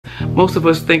Most of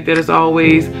us think that it's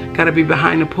always got to be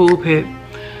behind the pulpit,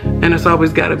 and it's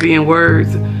always got to be in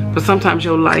words. But sometimes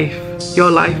your life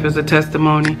is a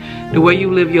testimony. The way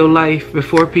you live your life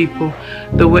before people,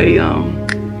 the way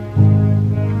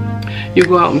you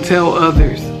go out and tell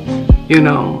others,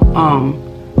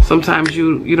 sometimes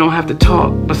you don't have to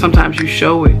talk, but sometimes you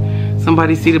show it.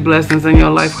 Somebody see the blessings in your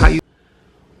life.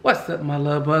 What's up, my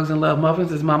love bugs and love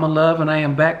muffins? It's Mama Love, and I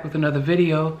am back with another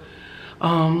video.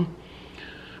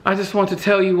 I just want to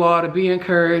tell you all to be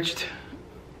encouraged,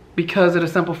 because of the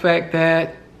simple fact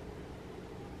that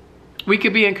we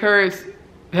could be encouraged,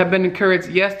 have been encouraged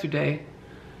yesterday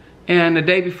and the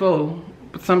day before,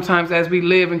 but sometimes as we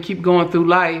live and keep going through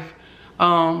life,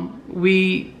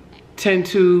 we tend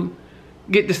to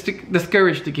get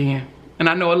discouraged again. And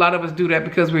I know a lot of us do that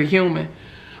because we're human.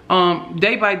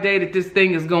 Day by day that this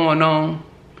thing is going on,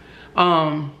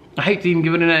 I hate to even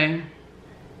give it a name.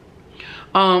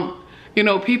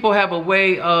 People have a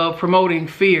way of promoting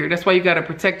fear. That's why you got to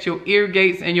protect your ear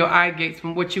gates and your eye gates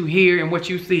from what you hear and what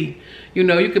you see.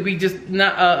 You could be just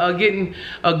not getting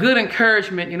a good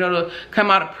encouragement, to come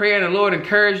out of prayer and the Lord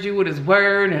encouraged you with his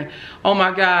word. And oh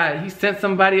my God, he sent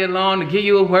somebody along to give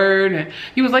you a word. And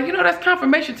he was like, that's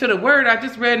confirmation to the word I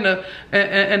just read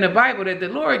in the Bible that the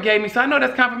Lord gave me. So I know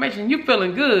that's confirmation. You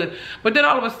feeling good. But then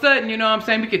all of a sudden,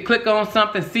 we could click on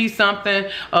something, see something.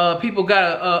 People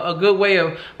got a good way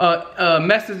of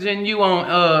messaging you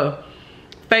on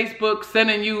Facebook,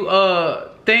 sending you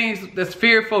things that's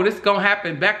fearful. This is gonna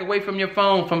happen. Back away from your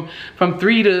phone from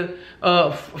 3 to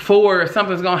 4.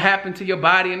 Something's gonna happen to your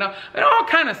body and all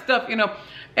kind of stuff.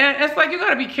 And it's like you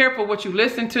gotta be careful what you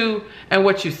listen to and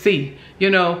what you see,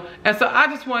 And so I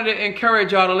just wanted to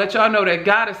encourage y'all, to let y'all know that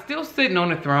God is still sitting on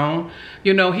the throne.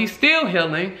 He's still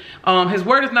healing. His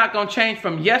word is not gonna change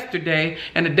from yesterday,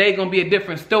 and the day gonna be a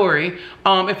different story.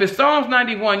 If it's Psalms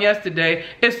 91 yesterday,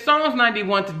 it's Psalms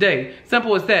 91 today.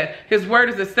 Simple as that. His word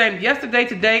is the same yesterday,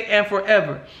 today, and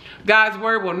forever. God's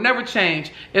word will never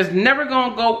change. It's never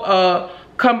gonna go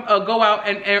out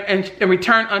and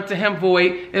return unto him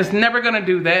void. It's never going to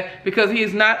do that, because he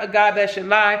is not a God that should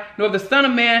lie, nor the son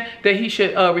of man that he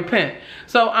should repent.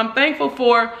 So I'm thankful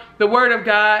for the word of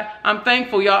God. I'm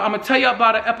thankful, y'all. I'm going to tell y'all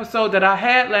about an episode that I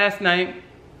had last night.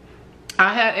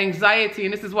 I had anxiety,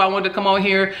 and this is why I wanted to come on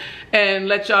here and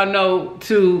let y'all know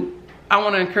I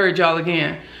want to encourage y'all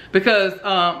again, because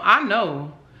I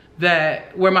know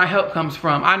that where my help comes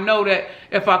from. I know that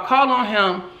if I call on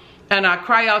him and I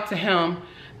cry out to him,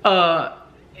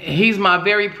 he's my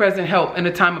very present help in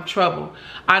the time of trouble.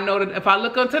 I know that if I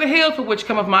look unto the hills for which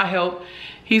cometh my help,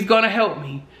 he's gonna help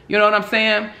me. You know what I'm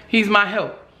saying? He's my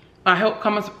help. My help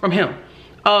comes from him.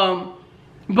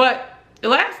 But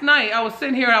last night I was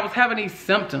sitting here and I was having these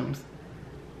symptoms.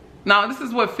 Now this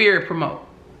is what fear promotes.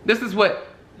 This is what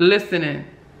listening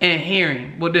and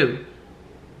hearing will do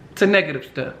to negative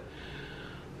stuff.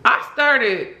 I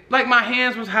started, like, my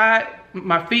hands was hot,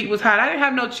 my feet was hot. I didn't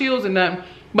have no chills or nothing,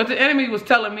 but the enemy was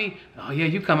telling me, oh yeah,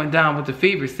 you coming down with the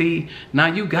fever. See, now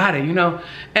you got it,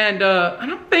 And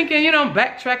I'm thinking, I'm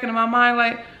backtracking in my mind,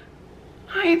 like,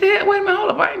 I ain't dead. Wait a minute,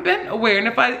 hold up, I ain't been aware. And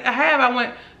if I have, I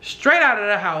went straight out of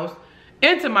the house,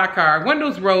 into my car,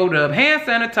 windows rolled up, hand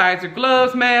sanitizer,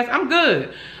 gloves, mask, I'm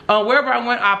good. Wherever I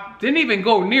went, I didn't even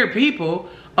go near people.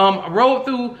 Rolled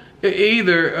through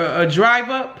either a drive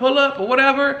up, pull up, or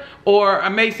whatever, or I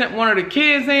may sent one of the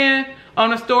kids in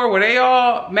on the store where they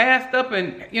all masked up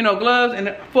and gloves,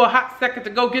 and for a hot second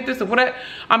to go get this or whatever.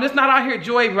 I'm just not out here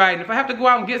joyriding. If I have to go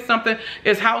out and get something,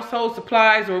 it's household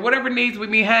supplies or whatever needs we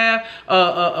may have,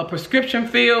 a prescription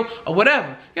fill or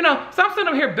whatever. So I'm sitting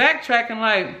up here backtracking,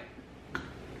 like,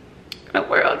 in the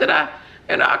world did I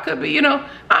could be, I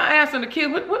asked the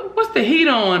kids, what's the heat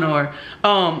on? Or,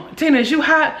 Tina, is you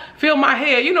hot? Feel my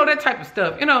hair, that type of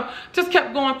stuff. Just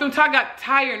kept going through until I got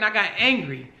tired and I got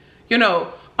angry.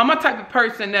 I'm a type of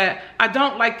person that I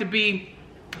don't like to be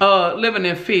living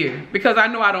in fear, because I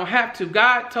know I don't have to.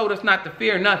 God told us not to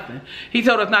fear nothing. He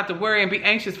told us not to worry and be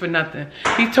anxious for nothing.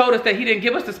 He told us that he didn't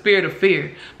give us the spirit of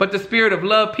fear, but the spirit of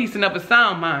love, peace, and of a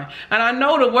sound mind. And I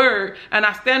know the word, and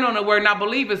I stand on the word, and I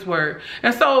believe his word.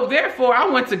 And so therefore I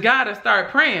went to God and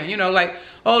started praying, like,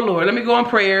 oh Lord, let me go in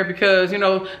prayer, because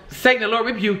Satan, the Lord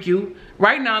rebuke you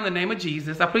right now in the name of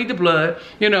Jesus. I plead the blood.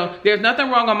 There's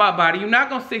nothing wrong on my body. You're not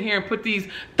going to sit here and put these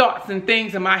thoughts and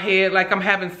things in my head like I'm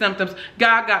having symptoms.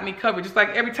 God got me covered. Just like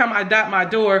every time I dot my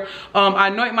door, I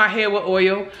anoint my head with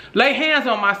oil, lay hands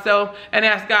on myself, and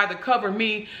ask God to cover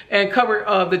me and cover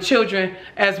the children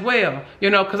as well.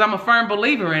 Because I'm a firm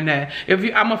believer in that.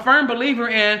 I'm a firm believer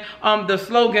in the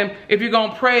slogan, if you're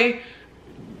going to pray,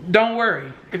 don't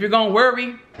worry. If you're going to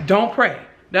worry, don't pray.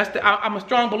 I'm a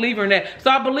strong believer in that. So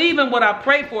I believe in what I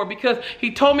pray for, because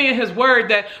he told me in his word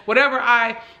that whatever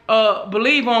I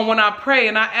believe on when I pray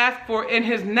and I ask for in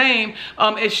his name,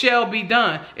 it shall be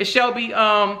done. It shall be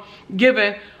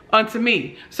given unto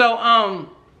me. So I'm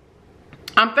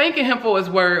thanking him for his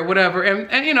word, whatever.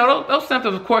 And you know, those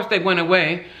symptoms, of course, they went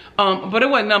away. But it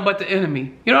wasn't nothing but the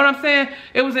enemy. You know what I'm saying?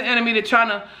 It was an enemy that trying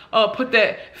to put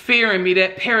that fear in me,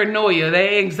 that paranoia,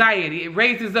 that anxiety. It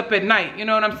raises up at night. You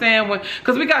know what I'm saying?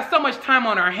 Because we got so much time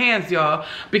on our hands, y'all,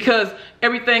 because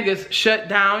everything is shut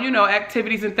down, you know,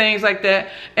 activities and things like that.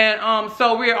 And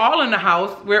so we're all in the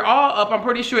house. We're all up. I'm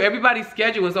pretty sure everybody's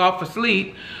schedule is off for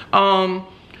sleep.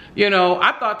 You know,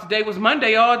 I thought today was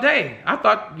Monday all day. I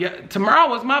thought tomorrow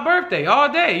was my birthday all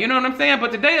day. You know what I'm saying?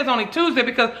 But today is only Tuesday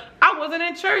because I wasn't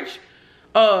in church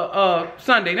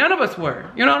Sunday. None of us were.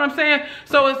 You know what I'm saying?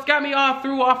 So it's got me all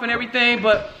threw off and everything.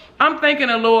 But I'm thanking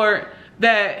the Lord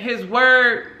that his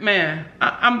word, man,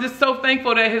 I'm just so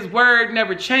thankful that his word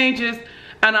never changes.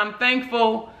 And I'm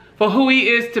thankful for who he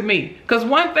is to me. Because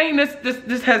one thing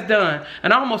this has done,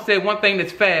 and I almost said one thing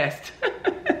that's fast.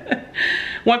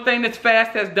 One thing that's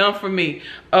fast has done for me.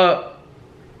 Well,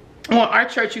 our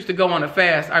church used to go on a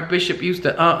fast. Our bishop used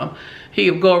to, he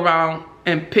would go around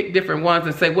and pick different ones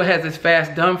and say, what has this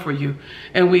fast done for you?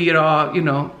 And we'd all, you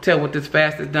know, tell what this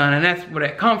fast has done. And that's where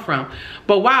that come from.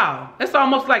 But wow, it's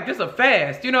almost like this a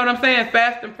fast. You know what I'm saying?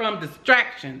 Fasting from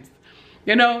distractions.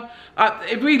 You know,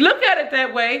 if we look at it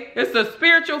that way, it's a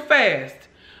spiritual fast.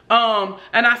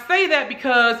 And I say that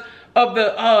because of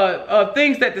the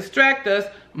things that distract us.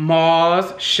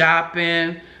 Malls,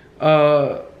 shopping, bars,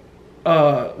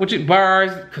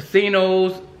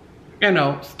 casinos, you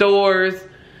know, stores,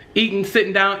 eating,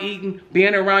 sitting down, eating,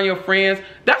 being around your friends.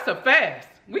 That's a fast.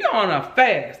 We on a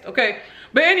fast, okay?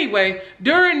 But anyway,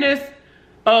 during this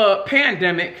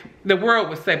pandemic, the world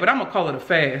would say, but I'm gonna call it a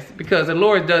fast because the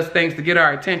Lord does things to get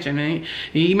our attention. And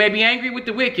he may be angry with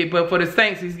the wicked, but for the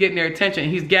saints, he's getting their attention.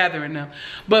 He's gathering them.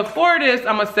 But for this,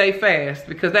 I'm gonna say fast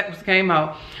because that was came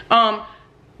out.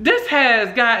 This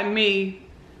has gotten me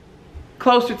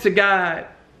closer to God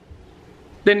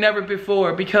than never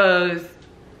before because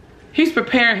he's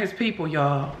preparing his people,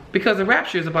 y'all, because the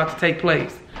rapture is about to take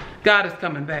place. God is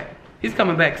coming back. He's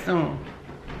coming back soon.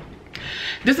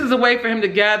 This is a way for him to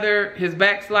gather his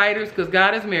backsliders, because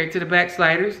God is married to the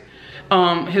backsliders.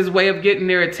 His way of getting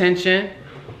their attention.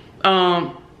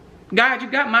 God, you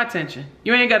got my attention.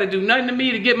 You ain't got to do nothing to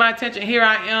me to get my attention. Here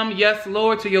I am. Yes,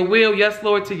 Lord, to your will. Yes,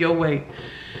 Lord, to your way.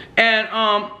 And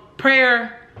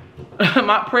prayer,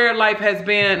 my prayer life has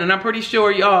been, and I'm pretty sure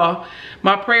y'all,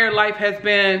 my prayer life has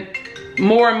been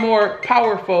more and more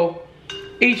powerful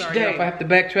each day. If I have to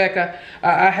backtrack,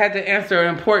 I had to answer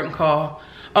an important call.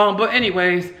 But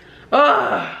anyways,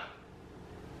 I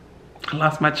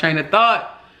lost my train of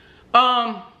thought.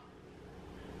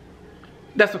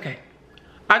 That's okay.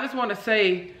 I just want to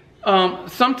say,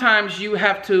 sometimes you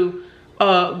have to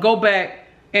go back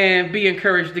and be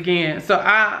encouraged again. So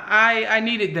I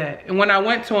needed that. And when I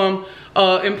went to him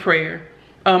in prayer,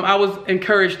 I was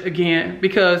encouraged again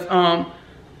because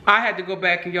I had to go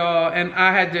back, y'all, and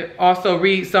I had to also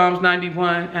read Psalms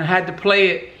 91 and had to play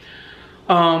it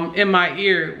in my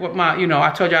ear with my, you know,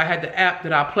 I told you I had the app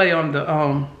that I play on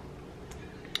the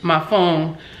my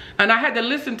phone, and I had to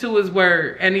listen to his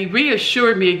word, and he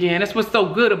reassured me again. That's what's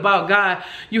so good about God.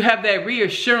 You have that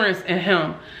reassurance in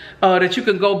him that you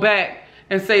can go back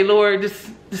and say, Lord,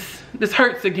 this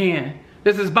hurts again.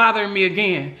 This is bothering me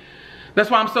again. That's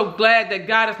why I'm so glad that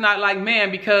God is not like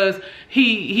man, because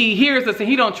he hears us and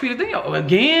he don't treat us. Oh,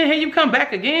 again? Hey, you come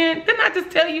back again? Didn't I just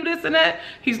tell you this and that?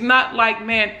 He's not like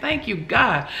man. Thank you,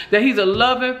 God, that he's a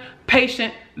loving,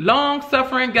 patient,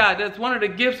 long-suffering God. That's one of the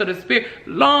gifts of the Spirit.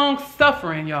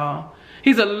 Long-suffering, y'all.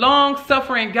 He's a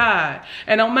long-suffering God.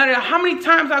 And no matter how many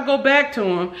times I go back to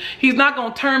him, he's not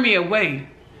going to turn me away.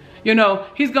 You know,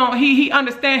 he's going, he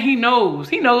understands, he knows.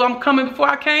 He knows I'm coming before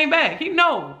I came back. He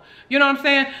knows. You know what I'm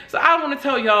saying? So I want to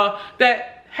tell y'all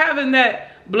that having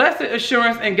that blessed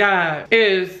assurance in God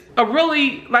is a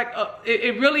really, like,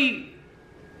 it really,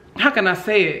 how can I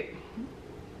say it?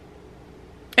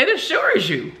 It assures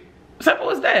you. Simple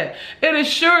as that. It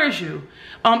assures you.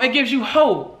 It gives you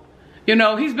hope. You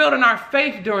know, he's building our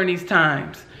faith during these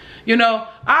times. You know,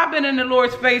 I've been in the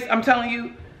Lord's face, I'm telling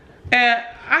you, and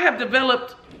I have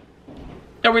developed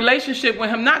a relationship with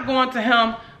him, not going to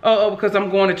him because I'm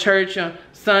going to church on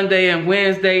Sunday and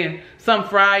Wednesday and some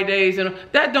Fridays, and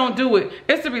that don't do it.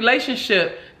 It's a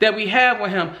relationship that we have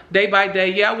with him day by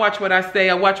day. Yeah, I watch what I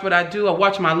say, I watch what I do, I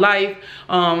watch my life.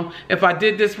 If I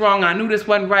did this wrong, I knew this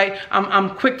wasn't right,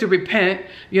 I'm quick to repent,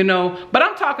 you know. But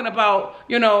I'm talking about,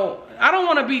 you know, I don't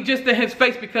want to be just in his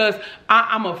face because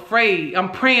I'm afraid.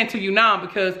 I'm praying to you now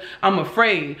because I'm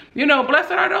afraid. You know,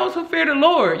 blessed are those who fear the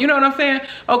Lord. You know what I'm saying?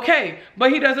 Okay,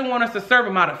 but he doesn't want us to serve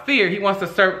him out of fear. He wants to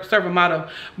serve him out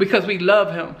of because we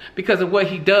love him, because of what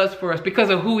he does for us, because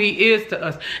of who he is to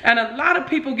us. And a lot of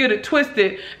people get it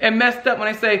twisted and messed up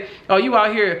when they say, oh, you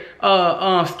out here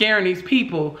scaring these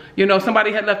people. You know,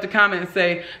 somebody had left a comment and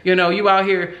say, you know, you out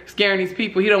here scaring these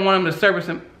people. He don't want them to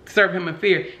serve him in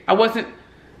fear.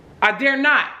 I dare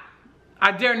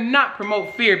not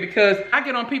promote fear, because I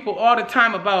get on people all the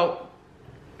time about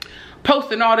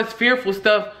posting all this fearful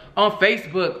stuff on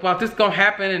Facebook about this gonna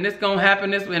happen and this gonna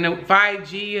happen, this and the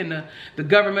 5G and the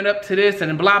government up to this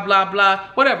and blah blah blah,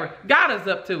 whatever. God is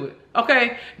up to it.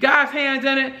 Okay, God's hands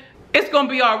in it. It's gonna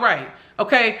be all right.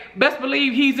 Okay, best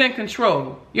believe he's in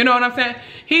control. You know what I'm saying?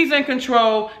 He's in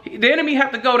control. The enemy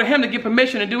have to go to him to get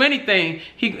permission to do anything.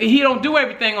 He don't do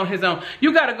everything on his own.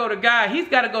 You got to go to God. He's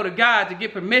got to go to God to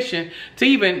get permission to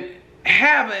even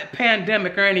have a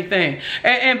pandemic or anything.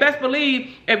 And best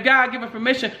believe if God gives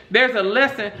permission, there's a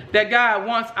lesson that God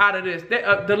wants out of this.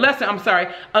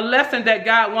 A lesson that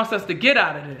God wants us to get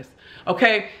out of this.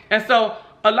 Okay, and so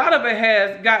a lot of it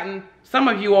has gotten some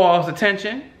of you all's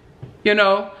attention. You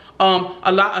know.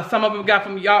 Some of them got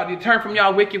from y'all, you turned from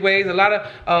y'all wicked ways. A lot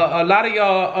of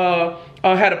y'all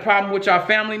had a problem with y'all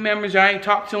family members y'all ain't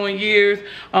talked to in years.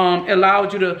 It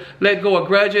allowed you to let go of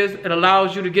grudges. It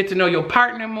allows you to get to know your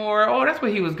partner more. Oh, that's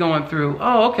what he was going through.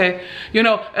 Oh, okay. You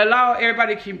know, allow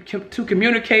everybody to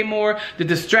communicate more. The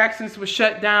distractions were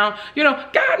shut down. You know,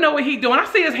 God know what he doing. I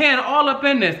see his hand all up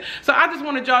in this. So I just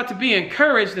wanted y'all to be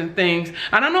encouraged in things.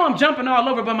 And I know I'm jumping all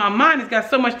over, but my mind has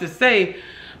got so much to say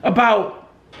about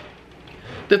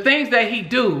the things that he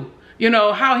do, you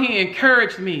know, how he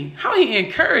encouraged me. How he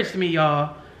encouraged me,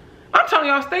 y'all. I'm telling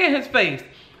y'all, stay in his face.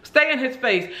 Stay in his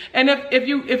face. And if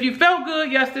you felt good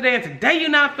yesterday and today you're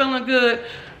not feeling good,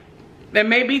 then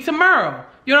maybe tomorrow.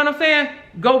 You know what I'm saying?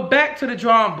 Go back to the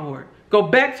drawing board. Go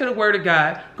back to the word of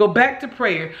God. Go back to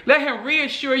prayer. Let him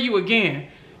reassure you again.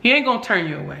 He ain't gonna turn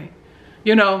you away.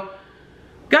 You know,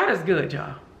 God is good,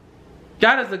 y'all.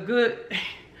 God is a good...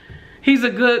 He's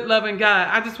a good, loving God.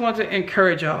 I just want to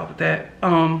encourage y'all with that.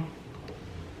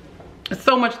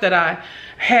 So much that I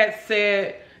had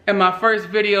said in my first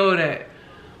video that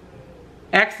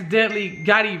accidentally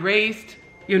got erased.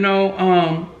 You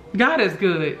know, God is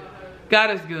good. God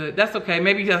is good. That's okay.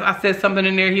 Maybe I said something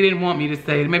in there he didn't want me to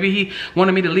say. Maybe he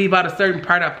wanted me to leave out a certain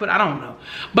part I don't know.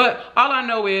 But all I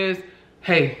know is,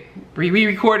 hey,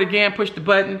 re-record again, push the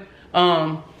button,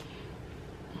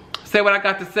 say what I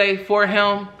got to say for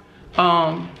him.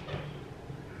 And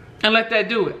let that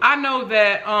do it. I know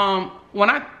that when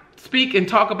I speak and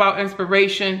talk about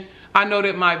inspiration, I know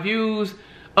that my views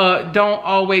don't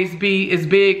always be as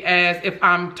big as if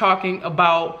I'm talking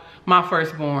about my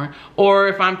firstborn, or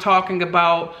if I'm talking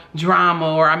about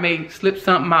drama, or I may slip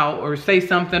something out or say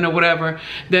something or whatever,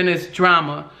 then it's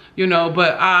drama, you know.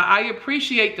 But I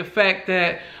appreciate the fact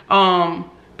that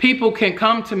people can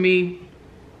come to me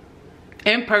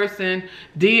in person,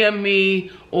 DM me,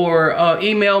 or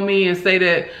email me and say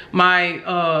that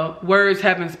my words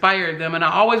have inspired them. And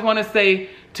I always want to say,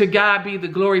 to God be the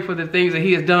glory for the things that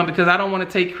he has done, because I don't want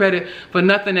to take credit for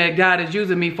nothing that God is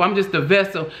using me for. I'm just a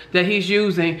vessel that he's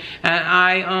using. And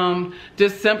I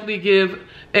just simply give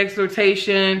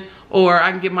exhortation, or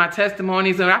I can give my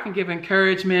testimonies, or I can give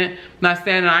encouragement. Not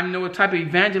saying I'm no type of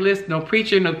evangelist, no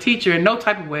preacher, no teacher, in no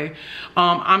type of way.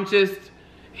 I'm just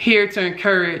here to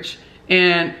encourage.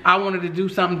 And I wanted to do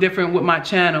something different with my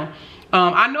channel.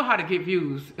 I know how to get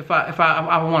views if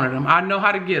I wanted them. I know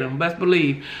how to get them, best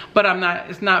believe. But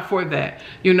it's not for that.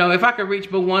 You know, if I could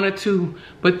reach but 1 or 2,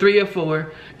 but 3 or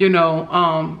 4, you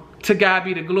know, to God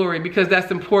be the glory, because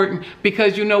that's important.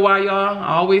 Because you know why, y'all?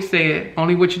 I always say it,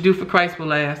 only what you do for Christ will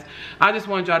last. I just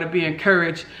want y'all to be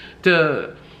encouraged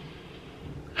to,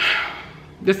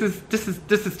 this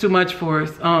is too much for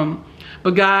us.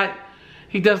 But God,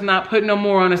 he does not put no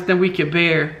more on us than we can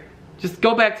bear. Just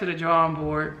go back to the drawing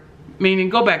board. Meaning,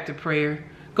 go back to prayer.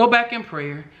 Go back in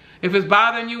prayer. If it's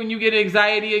bothering you and you get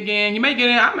anxiety again,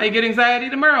 I may get anxiety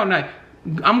tomorrow night.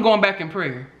 I'm going back in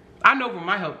prayer. I know where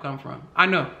my help come from. I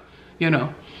know, you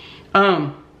know.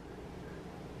 I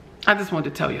just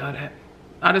wanted to tell y'all that.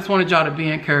 I just wanted y'all to be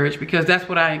encouraged, because that's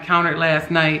what I encountered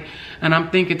last night. And I'm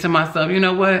thinking to myself, you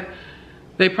know what?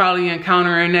 They probably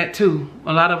encountering that too.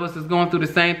 A lot of us is going through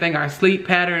the same thing. Our sleep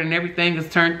pattern and everything is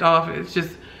turned off. It's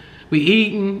just, we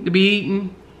eating to be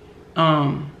eating.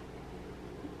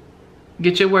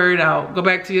 Get your word out. Go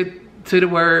back to the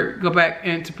word. Go back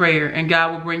into prayer, and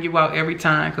God will bring you out every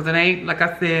time. Because it ain't, like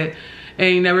I said, it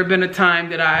ain't never been a time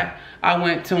that I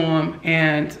went to him,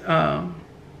 and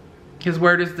his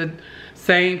word is the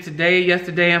same today,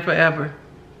 yesterday, and forever.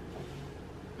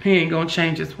 He ain't gonna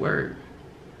change his word.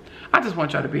 I just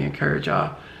want y'all to be encouraged,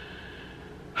 y'all.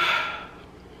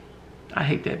 I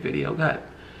hate that video got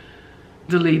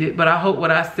deleted, but I hope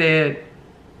what I said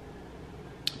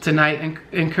tonight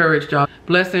encouraged y'all.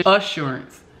 Blessing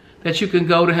assurance that you can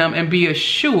go to him and be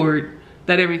assured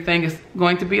that everything is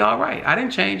going to be all right. I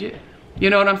didn't change it. You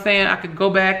know what I'm saying? I could go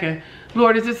back and,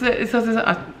 Lord, is this it? It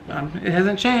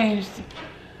hasn't changed.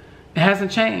 It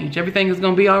hasn't changed. Everything is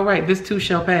going to be all right. This too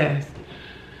shall pass.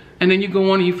 And then you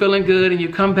go on and you're feeling good and you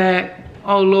come back.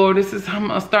 Oh, Lord, this is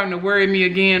starting to worry me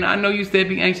again. I know you said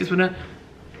be anxious for nothing.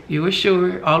 You are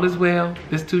sure all is well.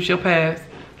 This too shall pass.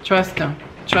 Trust him.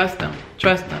 Trust him.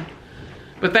 Trust him.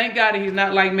 But thank God that he's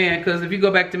not like man, because if you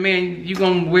go back to man, you're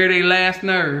going to wear their last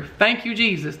nerve. Thank you,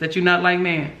 Jesus, that you're not like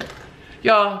man.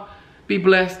 Y'all, be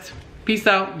blessed. Peace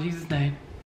out in Jesus' name.